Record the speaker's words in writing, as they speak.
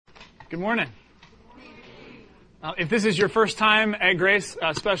Good morning. If this is your first time at Grace,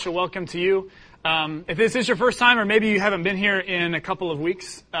 a special welcome to you. If this is your first time, or maybe you haven't been here in a couple of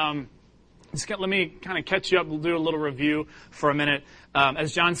weeks, let me kind of catch you up. We'll do a little review for a minute.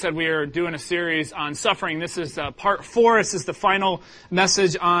 As John said, we are doing a series on suffering. This is part 4. This is the final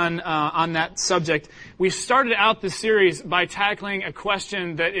message on that subject. We started out this series by tackling a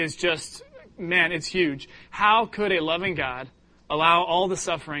question that is just, man, it's huge. How could a loving God allow all the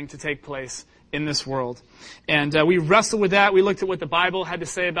suffering to take place in this world? And we wrestled with that. We looked at what the Bible had to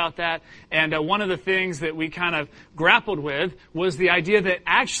say about that. And one of the things that we kind of grappled with was the idea that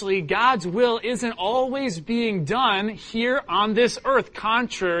actually God's will isn't always being done here on this earth,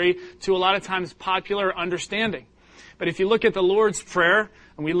 contrary to a lot of times popular understanding. But if you look at the Lord's Prayer,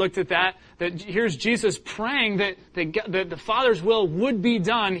 and we looked at that here's Jesus praying that the Father's will would be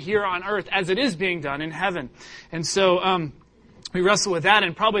done here on earth as it is being done in heaven. And so we wrestled with that,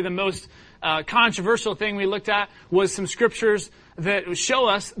 and probably the most controversial thing we looked at was some scriptures that show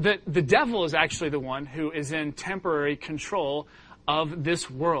us that the devil is actually the one who is in temporary control of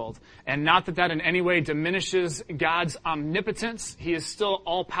this world. And not that in any way diminishes God's omnipotence. He is still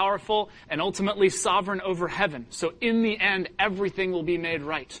all-powerful and ultimately sovereign over heaven. So in the end, everything will be made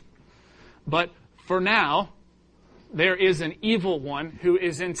right. But for now, there is an evil one who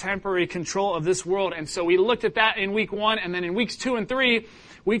is in temporary control of this world. And so we looked at that in week 1, and then in weeks 2 and 3,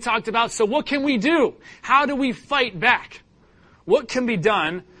 we talked about, so what can we do? How do we fight back? What can be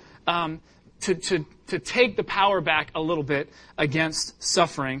done to take the power back a little bit against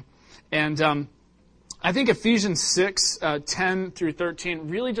suffering? And I think Ephesians 6, 10 through 13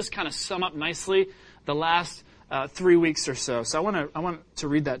 really just kind of sum up nicely the last 3 weeks or so. So I want to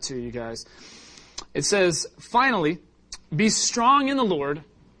read that to you guys. It says, "Finally, be strong in the Lord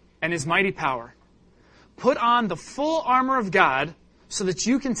and His mighty power. Put on the full armor of God so that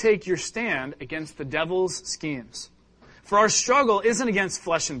you can take your stand against the devil's schemes. For our struggle isn't against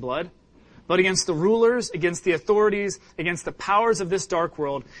flesh and blood, but against the rulers, against the authorities, against the powers of this dark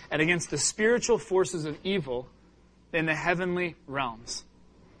world, and against the spiritual forces of evil in the heavenly realms.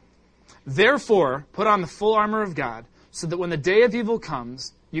 Therefore, put on the full armor of God so that when the day of evil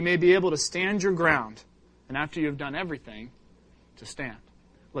comes, you may be able to stand your ground, and after you have done everything, to stand."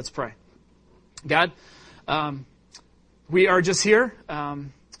 Let's pray. God, we are just here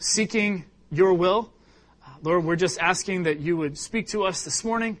seeking your will. Lord, we're just asking that you would speak to us this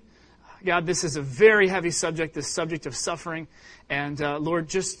morning. God, this is a very heavy subject, this subject of suffering. And Lord,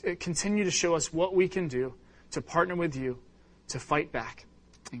 just continue to show us what we can do to partner with you to fight back.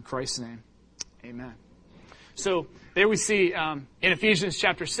 In Christ's name, amen. So there we see in Ephesians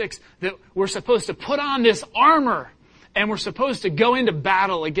chapter 6 that we're supposed to put on this armor and we're supposed to go into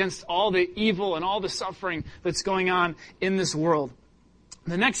battle against all the evil and all the suffering that's going on in this world.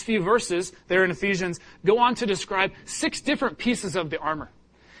 The next few verses there in Ephesians go on to describe 6 different pieces of the armor.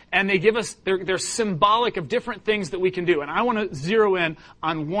 And they give us, they're symbolic of different things that we can do. And I want to zero in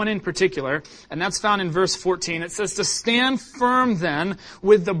on one in particular, and that's found in verse 14. It says, "To stand firm then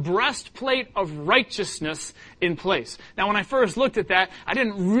with the breastplate of righteousness in place." Now, when I first looked at that, I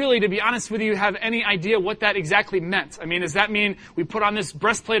didn't really, to be honest with you, have any idea what that exactly meant. I mean, does that mean we put on this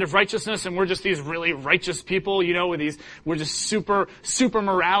breastplate of righteousness and we're just these really righteous people, we're just super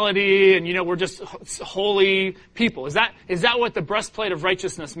morality and, we're just holy people? Is that what the breastplate of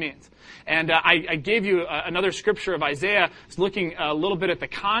righteousness means? And I gave you another scripture of Isaiah, looking a little bit at the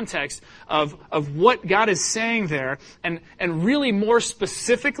context of what God is saying there, and really more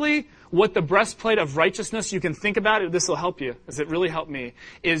specifically, what the breastplate of righteousness, you can think about it, this will help you, as it really helped me,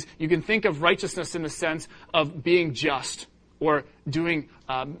 is you can think of righteousness in the sense of being just, or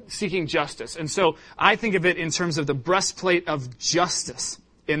seeking justice. And so I think of it in terms of the breastplate of justice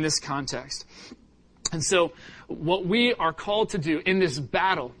in this context. And so what we are called to do in this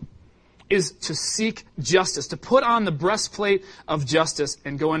battle is to seek justice, to put on the breastplate of justice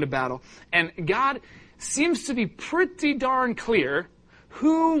and go into battle. And God seems to be pretty darn clear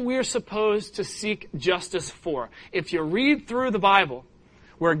who we're supposed to seek justice for. If you read through the Bible,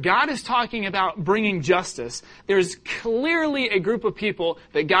 where God is talking about bringing justice, there's clearly a group of people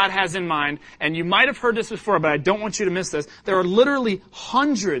that God has in mind. And you might have heard this before, but I don't want you to miss this. There are literally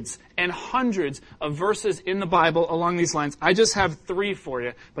hundreds and hundreds of verses in the Bible along these lines. I just have 3 for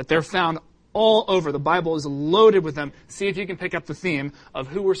you, but they're found all over. The Bible is loaded with them. See if you can pick up the theme of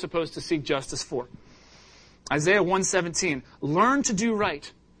who we're supposed to seek justice for. Isaiah 1:17, "Learn to do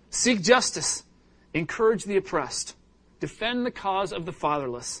right, seek justice, encourage the oppressed, defend the cause of the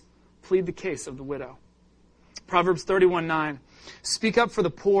fatherless, plead the case of the widow." Proverbs 31:9, "Speak up for the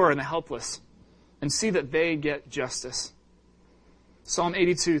poor and the helpless, and see that they get justice." Psalm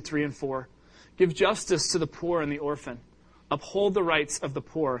 82, 3 and 4. Give justice to the poor and the orphan. Uphold the rights of the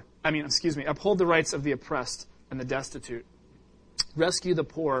uphold the rights of the oppressed and the destitute. Rescue the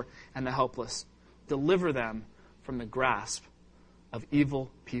poor and the helpless. Deliver them from the grasp of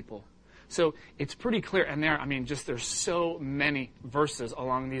evil people. So it's pretty clear, and there's so many verses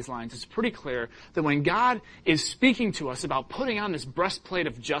along these lines. It's pretty clear that when God is speaking to us about putting on this breastplate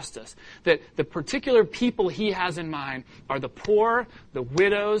of justice, that the particular people he has in mind are the poor, the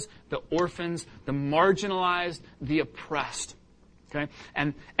widows, the orphans, the marginalized, the oppressed. Okay?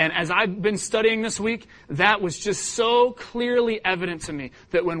 And as I've been studying this week, that was just so clearly evident to me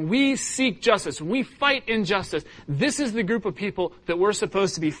that when we seek justice, when we fight injustice, this is the group of people that we're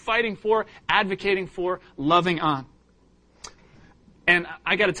supposed to be fighting for, advocating for, loving on. And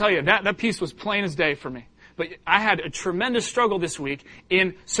I got to tell you, that piece was plain as day for me. But I had a tremendous struggle this week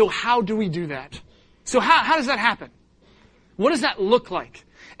so how do we do that? So how does that happen? What does that look like?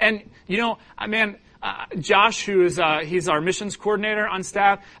 And, Josh, who is he's our missions coordinator on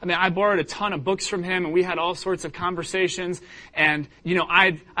staff. I borrowed a ton of books from him, and we had all sorts of conversations. And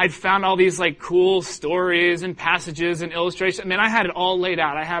I'd found all these cool stories and passages and illustrations. I had it all laid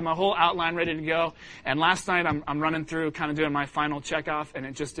out. I had my whole outline ready to go. And last night I'm running through, kind of doing my final checkoff, and I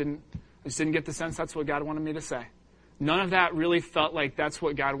just didn't get the sense that's what God wanted me to say. None of that really felt like that's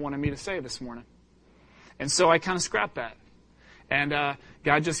what God wanted me to say this morning. And so I kind of scrapped that. And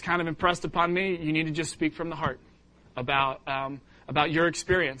God just kind of impressed upon me, you need to just speak from the heart about your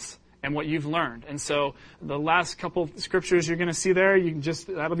experience and what you've learned. And so the last couple scriptures you're going to see there,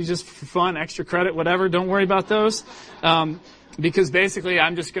 that'll be just for fun, extra credit, whatever. Don't worry about those. Because basically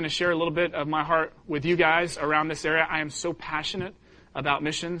I'm just going to share a little bit of my heart with you guys around this area. I am so passionate about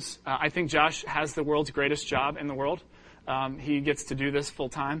missions. I think Josh has the world's greatest job in the world. He gets to do this full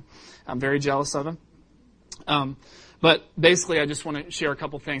time. I'm very jealous of him. But basically, I just want to share a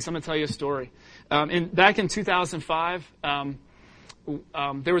couple things. I'm going to tell you a story. Back in 2005,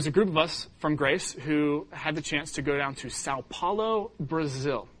 there was a group of us from Grace who had the chance to go down to Sao Paulo,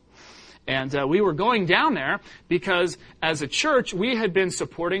 Brazil. And we were going down there because as a church, we had been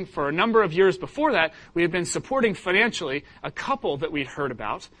supporting, for a number of years before that, we had been supporting financially a couple that we'd heard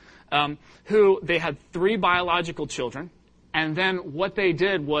about, who they had 3 biological children. And then what they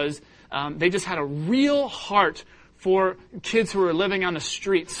did was they just had a real heart for kids who were living on the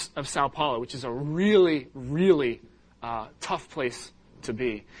streets of Sao Paulo, which is a really, really tough place to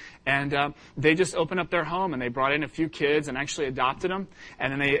be. And they just opened up their home, and they brought in a few kids and actually adopted them.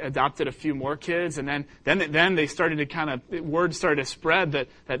 And then they adopted a few more kids. And then they started to word started to spread that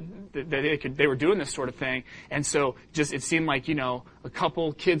they were doing this sort of thing. And so it seemed like, a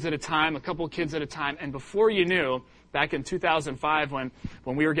couple kids at a time. And before you knew, back in 2005, when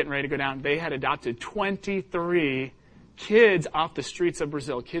we were getting ready to go down, they had adopted 23 kids off the streets of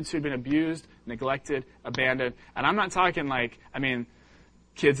Brazil, kids who'd been abused, neglected, abandoned. And I'm not talking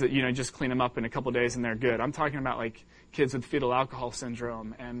kids that, just clean them up in a couple of days and they're good. I'm talking about kids with fetal alcohol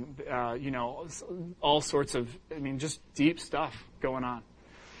syndrome and, all sorts of, just deep stuff going on.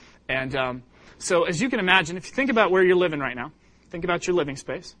 And so as you can imagine, if you think about where you're living right now, think about your living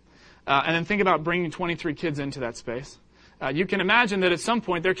space. And then think about bringing 23 kids into that space. You can imagine that at some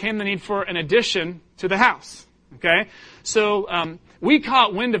point there came the need for an addition to the house. Okay? So we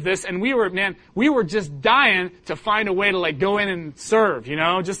caught wind of this, and we were just dying to find a way to go in and serve,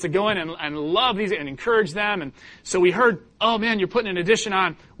 just to go in and love these and encourage them. And so we heard, oh man, you're putting an addition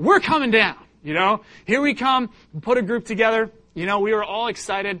on. We're coming down, Here we come, put a group together. We were all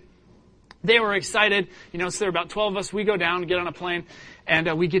excited. They were excited. So there were about 12 of us. We go down, get on a plane, and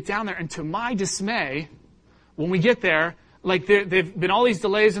we get down there. And to my dismay, when we get there, they've been all these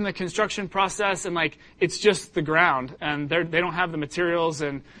delays in the construction process, and it's just the ground, and they don't have the materials,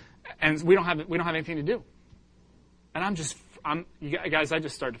 and we don't have anything to do. And you guys, I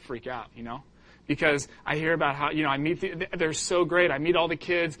just started to freak out, because I hear about how they're so great. I meet all the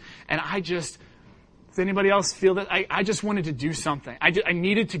kids, and does anybody else feel that? I just wanted to do something. I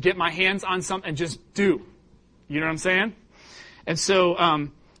needed to get my hands on something and just do. You know what I'm saying? And so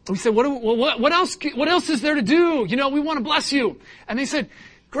we said, what else is there to do? We want to bless you. And they said,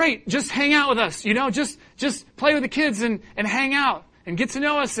 great, just hang out with us. Just play with the kids and hang out and get to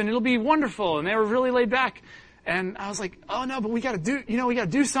know us, and it'll be wonderful. And they were really laid back. And I was like, oh no, but we got to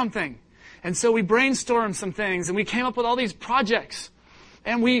do something. And so we brainstormed some things, and we came up with all these projects.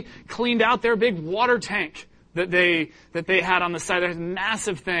 And we cleaned out their big water tank that they had on the side. There's a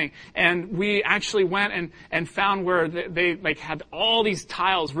massive thing. And we actually went and found where they like had all these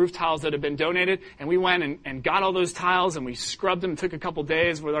tiles, roof tiles that had been donated. And we went and got all those tiles and we scrubbed them. It took a couple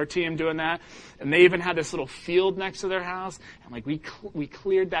days with our team doing that. And they even had this little field next to their house. And like we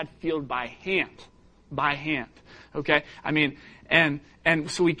cleared that field by hand. Okay? I mean,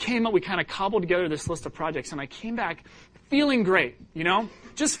 and so we came up, we kind of cobbled together this list of projects. And I came back feeling great,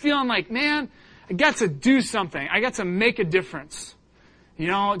 just feeling like, man, I got to do something. I got to make a difference.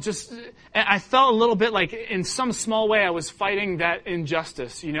 I felt a little bit like in some small way I was fighting that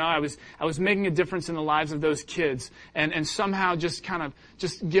injustice. I was making a difference in the lives of those kids and somehow just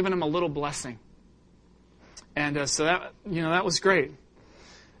giving them a little blessing. And so that was great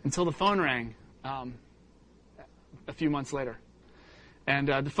until the phone rang a few months later. And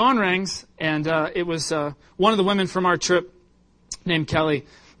the phone rings, and it was one of the women from our trip named Kelly.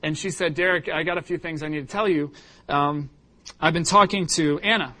 And she said, Derek, I got a few things I need to tell you. I've been talking to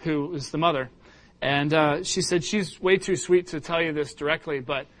Anna, who is the mother. And she said, she's way too sweet to tell you this directly,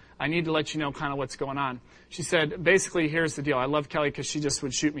 but I need to let you know kind of what's going on. She said, basically, here's the deal. I love Kelly because she just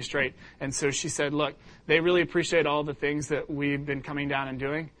would shoot me straight. And so she said, look, they really appreciate all the things that we've been coming down and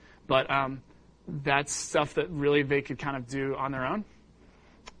doing, but that's stuff that really they could kind of do on their own.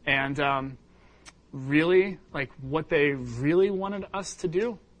 And really, like what they really wanted us to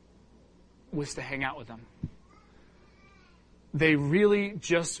do was to hang out with them. They really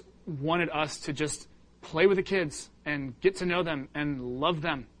just wanted us to just play with the kids and get to know them and love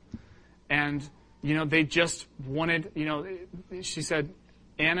them. And, they just wanted, she said,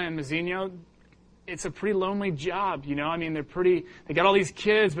 Anna and Mazzino, it's a pretty lonely job, they got all these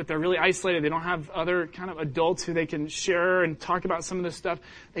kids, but they're really isolated. They don't have other kind of adults who they can share and talk about some of this stuff.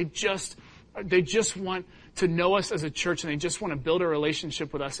 They just want to know us as a church, and they just want to build a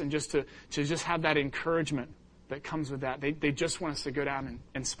relationship with us and just to just have that encouragement that comes with that. They just want us to go down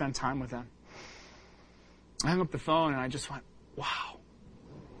and spend time with them. I hung up the phone, and I just went, wow.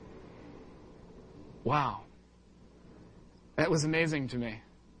 That was amazing to me.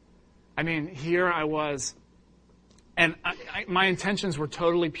 Here I was, and my intentions were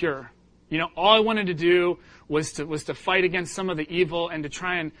totally pure. All I wanted to do was to fight against some of the evil and to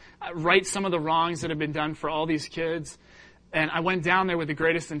try and right some of the wrongs that have been done for all these kids. And I went down there with the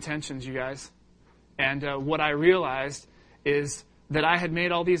greatest intentions, you guys. And what I realized is that I had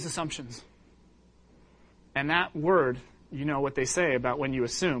made all these assumptions. And that word, you know what they say about when you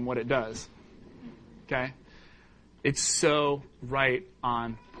assume what it does. Okay? It's so right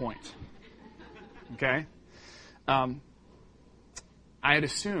on point. Okay? I had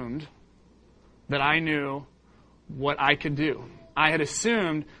assumed that I knew what I could do. I had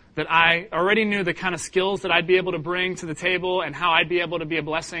assumed that I already knew the kind of skills that I'd be able to bring to the table and how I'd be able to be a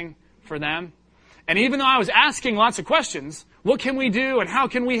blessing for them. And even though I was asking lots of questions, what can we do and how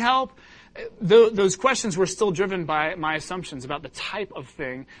can we help? Those questions were still driven by my assumptions about the type of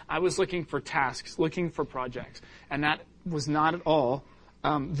thing. I was looking for tasks, looking for projects. And that was not at all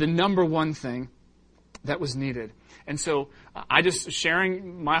the number one thing that was needed. And so I just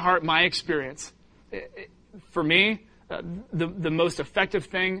sharing my heart, my experience. For me, the most effective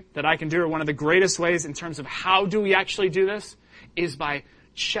thing that I can do, or one of the greatest ways in terms of how do we actually do this, is by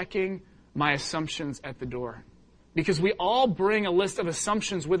checking my assumptions at the door. Because we all bring a list of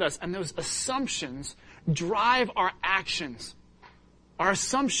assumptions with us, and those assumptions drive our actions. Our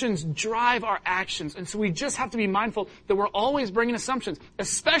assumptions drive our actions. And so we just have to be mindful that we're always bringing assumptions,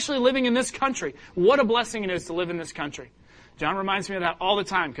 especially living in this country. What a blessing it is to live in this country. John reminds me of that all the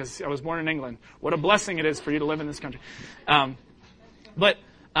time because I was born in England. What a blessing it is for you to live in this country.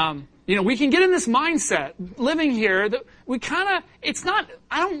 We can get in this mindset living here that we kind of, it's not,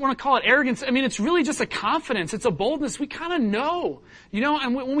 I don't want to call it arrogance. It's really just a confidence. It's a boldness. We kind of know,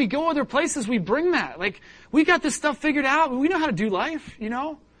 and when we go other places, we bring that. Like, we got this stuff figured out. We know how to do life,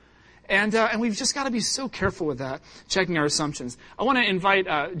 And we've just got to be so careful with that, checking our assumptions. I want to invite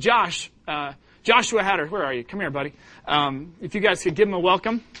Joshua Hatter. Where are you? Come here, buddy. If you guys could give him a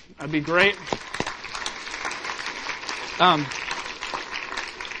welcome, that'd be great.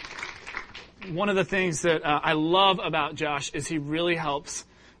 One of the things that I love about Josh is he really helps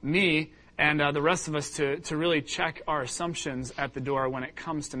me and the rest of us to really check our assumptions at the door when it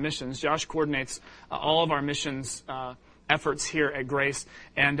comes to missions. Josh coordinates all of our missions efforts here at Grace,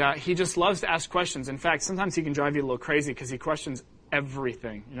 and he just loves to ask questions. In fact, sometimes he can drive you a little crazy because he questions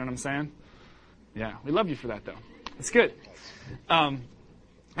everything. You know what I'm saying? Yeah, we love you for that, though. It's good.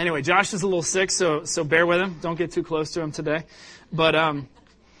 Anyway, Josh is a little sick, so bear with him. Don't get too close to him today. But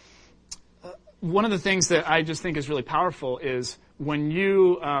one of the things that I just think is really powerful is when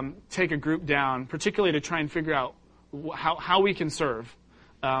you take a group down, particularly to try and figure out how we can serve,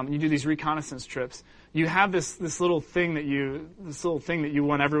 you do these reconnaissance trips. You have this little thing that you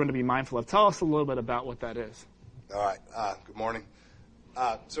want everyone to be mindful of. Tell us a little bit about what that is. All right. Good morning.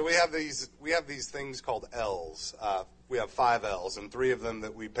 So we have these things called L's. We have 5 L's, and 3 of them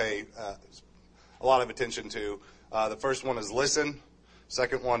that we pay a lot of attention to. The first one is listen.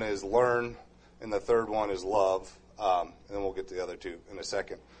 Second one is learn, and the third one is love. And then we'll get to the other 2 in a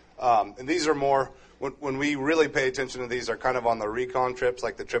second. And these are more, when we really pay attention to these, are kind of on the recon trips,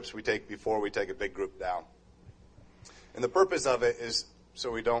 like the trips we take before we take a big group down. And the purpose of it is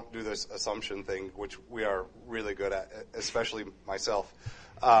so we don't do this assumption thing, which we are really good at, especially myself.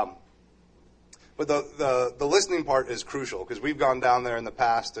 But the listening part is crucial, because we've gone down there in the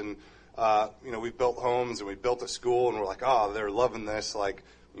past and, we've built homes and we've built a school and we're like, oh, they're loving this,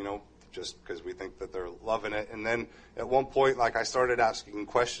 just because we think that they're loving it. And then at one point, I started asking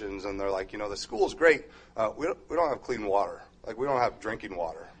questions, and they're like, the school's great. We don't have clean water. We don't have drinking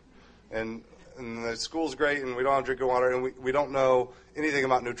water. And the school's great, and we don't have drinking water, and we don't know anything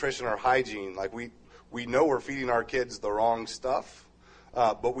about nutrition or hygiene. We know we're feeding our kids the wrong stuff,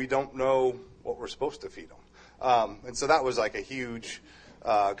 but we don't know what we're supposed to feed them. And so that was a huge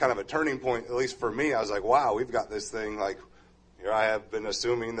kind of a turning point, at least for me. I was like, wow, we've got this thing, here I have been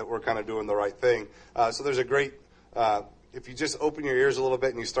assuming that we're kind of doing the right thing. So there's a great, if you just open your ears a little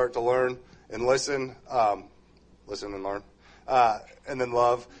bit and you start to learn and listen and learn, and then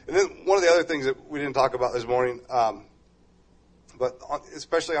love. And then one of the other things that we didn't talk about this morning, but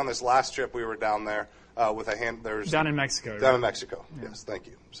especially on this last trip we were down there with there's down in Mexico. Down in Mexico, yeah. Yes, thank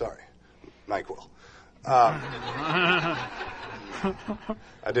you. Sorry, NyQuil. I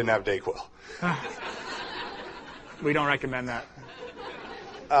didn't have DayQuil. We don't recommend that.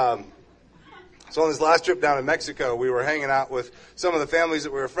 So on this last trip down in Mexico, we were hanging out with some of the families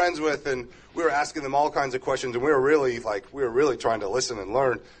that we were friends with, and we were asking them all kinds of questions, and we were really trying to listen and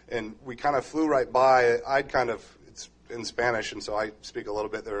learn, and we kind of flew right by. It's in Spanish, and so I speak a little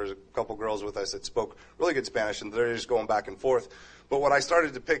bit. There was a couple girls with us that spoke really good Spanish, and they're just going back and forth. But what I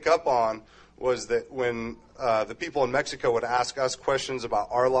started to pick up on was that when the people in Mexico would ask us questions about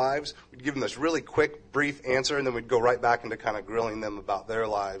our lives, we'd give them this really quick, brief answer, and then we'd go right back into kind of grilling them about their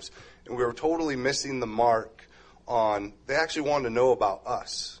lives. And we were totally missing the mark on, they actually wanted to know about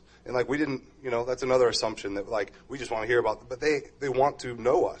us. And we didn't, that's another assumption that we just want to hear about, but they want to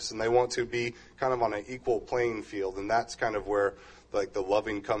know us, and they want to be kind of on an equal playing field. And that's kind of where the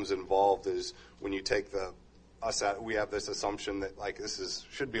loving comes involved, is when you take we have this assumption that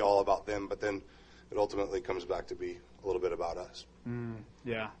should be all about them, but then it ultimately comes back to be a little bit about us.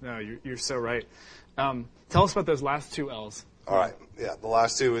 Yeah, no, you're so right. Tell us about those last 2 L's. All right, yeah, the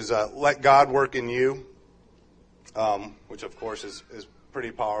last 2 is let God work in you, which of course is pretty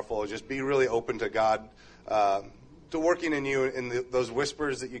powerful. Just be really open to God, to working in you, in those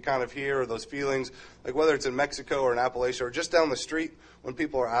whispers that you kind of hear, or those feelings, whether it's in Mexico or in Appalachia or just down the street when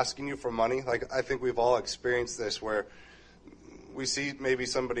people are asking you for money. I think we've all experienced this, where we see maybe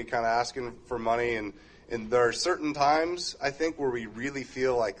somebody kind of asking for money, and there are certain times, I think, where we really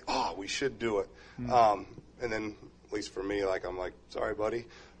feel we should do it. And then, at least for me, I'm sorry, buddy.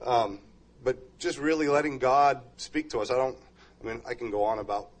 But just really letting God speak to us. I can go on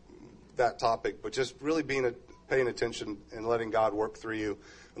about that topic, but just really paying attention and letting God work through you.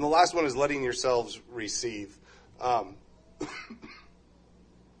 And the last one is letting yourselves receive. I'm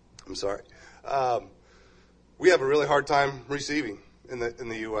sorry. We have a really hard time receiving in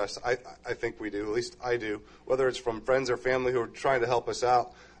the U.S. I think we do. At least I do. Whether it's from friends or family who are trying to help us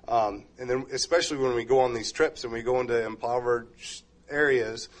out, and then especially when we go on these trips and we go into impoverished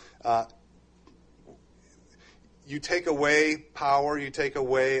areas, you take away power. You take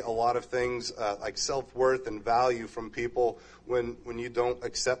away a lot of things like self-worth and value from people when you don't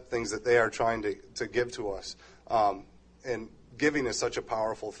accept things that they are trying to give to us. And giving is such a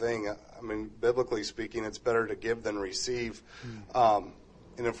powerful thing. Biblically speaking, it's better to give than receive. And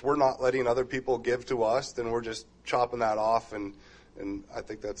if we're not letting other people give to us, then we're just chopping that off, and I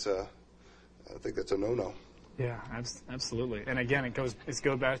think that's a no-no. Yeah, absolutely. And again, it goes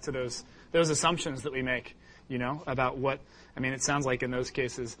back to those assumptions that we make, about what. It sounds like in those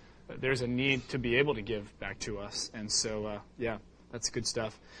cases there's a need to be able to give back to us, and so yeah, that's good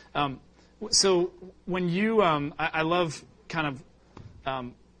stuff. So when you, I love kind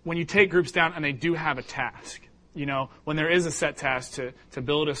of when you take groups down and they do have a task, when there is a set task to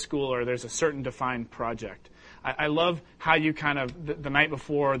build a school, or there's a certain defined project. I love how you kind of, the night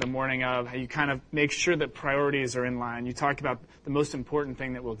before, the morning of, how you kind of make sure that priorities are in line. You talked about the most important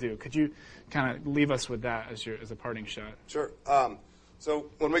thing that we'll do. Could you kind of leave us with that as a parting shot? Sure. So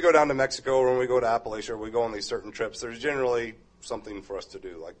when we go down to Mexico or when we go to Appalachia or we go on these certain trips, there's generally something for us to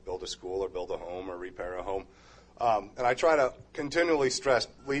do, like build a school or build a home or repair a home. And I try to continually stress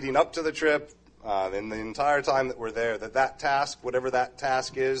leading up to the trip, and the entire time that we're there, that task, whatever that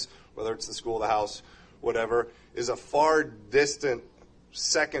task is, whether it's the school, the house, whatever, is a far distant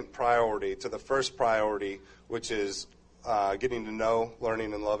second priority to the first priority, which is getting to know,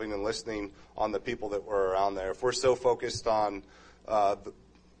 learning, and loving and listening on the people that were around there. If we're so focused on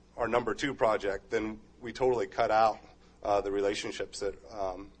our number 2 project, then we totally cut out the relationships that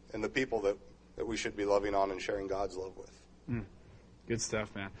and the people that we should be loving on and sharing God's love with. Good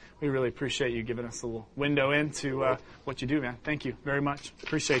stuff, man. We really appreciate you giving us a little window into what you do, man. Thank you very much.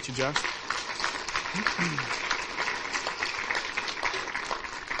 Appreciate you, Josh.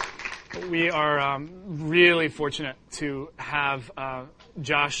 We are really fortunate to have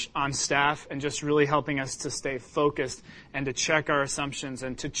Josh on staff and just really helping us to stay focused and to check our assumptions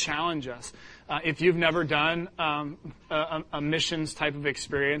and to challenge us. If you've never done a missions type of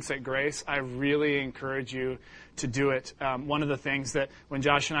experience at Grace, I really encourage you to do it. One of the things that when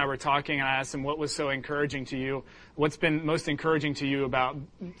Josh and I were talking, and I asked him what was so encouraging to you, what's been most encouraging to you about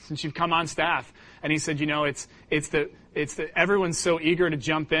since you've come on staff, and he said, it's that everyone's so eager to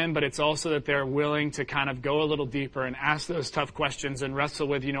jump in, but it's also that they're willing to kind of go a little deeper and ask those tough questions and wrestle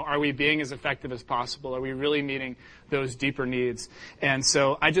with, are we being as effective as possible? Are we really meeting those deeper needs? And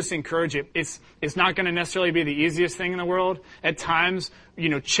so I just encourage you. It's not going to necessarily be the easiest thing in the world. At times,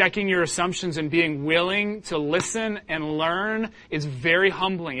 checking your assumptions and being willing to listen and learn is very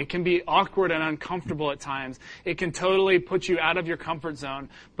humbling. It can be awkward and uncomfortable at times. It can totally put you out of your comfort zone,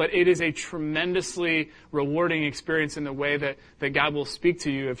 but it is a tremendously rewarding experience in the way that God will speak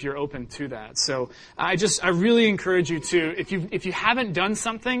to you if you're open to that. So I really encourage you to, if you haven't done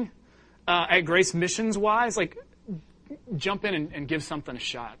something at Grace missions wise, like jump in and give something a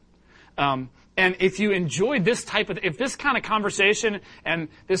shot. And if you enjoyed if this kind of conversation and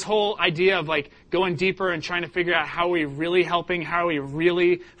this whole idea of like going deeper and trying to figure out how are we really helping, how are we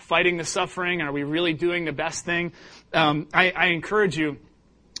really fighting the suffering, and are we really doing the best thing, I encourage you.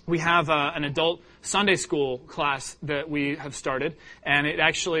 We have an adult Sunday school class that we have started, and it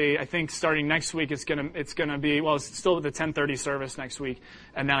actually, I think, starting next week, it's gonna be, well, it's still the 10:30 service next week,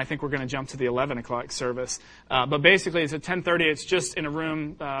 and then I think we're gonna jump to the 11 o'clock service. But basically, it's at 10:30. It's just in a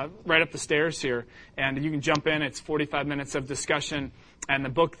room right up the stairs here, and you can jump in. It's 45 minutes of discussion, and the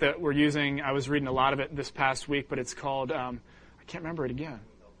book that we're using, I was reading a lot of it this past week, but it's called, I can't remember it again.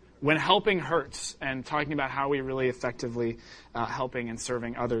 When Helping Hurts, and talking about how we really effectively helping and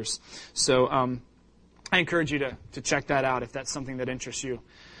serving others. So I encourage you to check that out if that's something that interests you.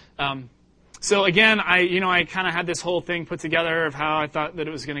 So again, I kind of had this whole thing put together of how I thought that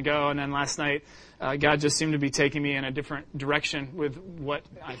it was going to go, and then last night God just seemed to be taking me in a different direction with what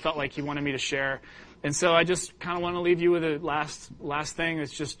I felt like He wanted me to share. And so I just kind of want to leave you with a last thing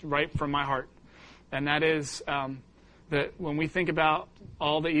that's just right from my heart, and that is that when we think about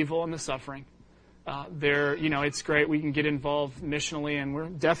all the evil and the suffering, it's great. We can get involved missionally, and we're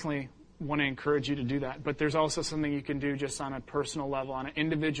definitely want to encourage you to do that. But there's also something you can do just on a personal level, on an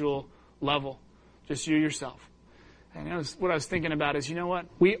individual level, just you yourself. And what I was thinking about is, you know what?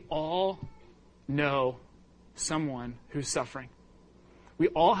 We all know someone who's suffering. We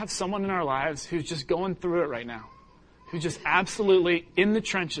all have someone in our lives who's just going through it right now, who's just absolutely in the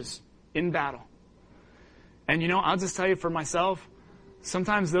trenches, in battle. And I'll just tell you for myself,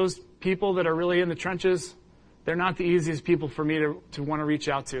 sometimes those people that are really in the trenches, they're not the easiest people for me to want to reach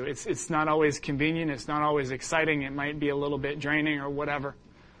out to. It's not always convenient. It's not always exciting. It might be a little bit draining or whatever.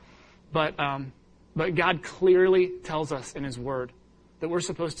 But God clearly tells us in His Word that we're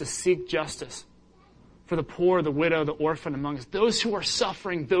supposed to seek justice for the poor, the widow, the orphan among us. Those who are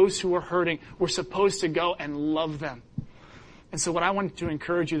suffering, those who are hurting, we're supposed to go and love them. And so what I want to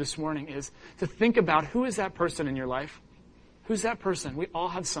encourage you this morning is to think about, who is that person in your life? Who's that person? We all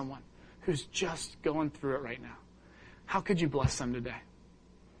have someone who's just going through it right now. How could you bless them today?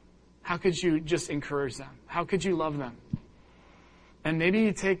 How could you just encourage them? How could you love them? And maybe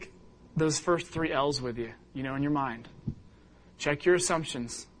you take those first 3 L's with you, in your mind. Check your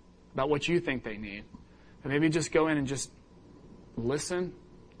assumptions about what you think they need. And maybe just go in and just listen,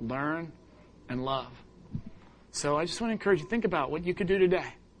 learn, and love. So I just want to encourage you, think about what you could do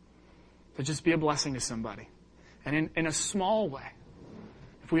today to just be a blessing to somebody. And in a small way,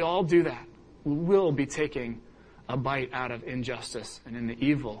 if we all do that, we will be taking a bite out of injustice and in the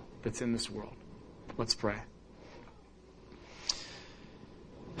evil that's in this world. Let's pray.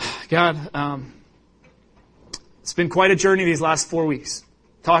 God, it's been quite a journey these last 4 weeks,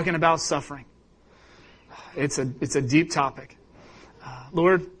 talking about suffering. It's a deep topic.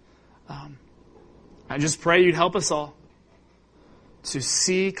 Lord, I just pray you'd help us all to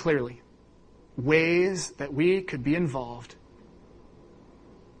see clearly ways that we could be involved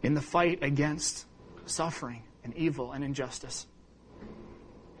in the fight against suffering and evil and injustice.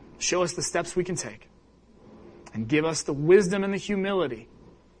 Show us the steps we can take and give us the wisdom and the humility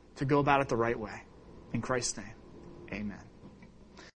to go about it the right way. In Christ's name, amen.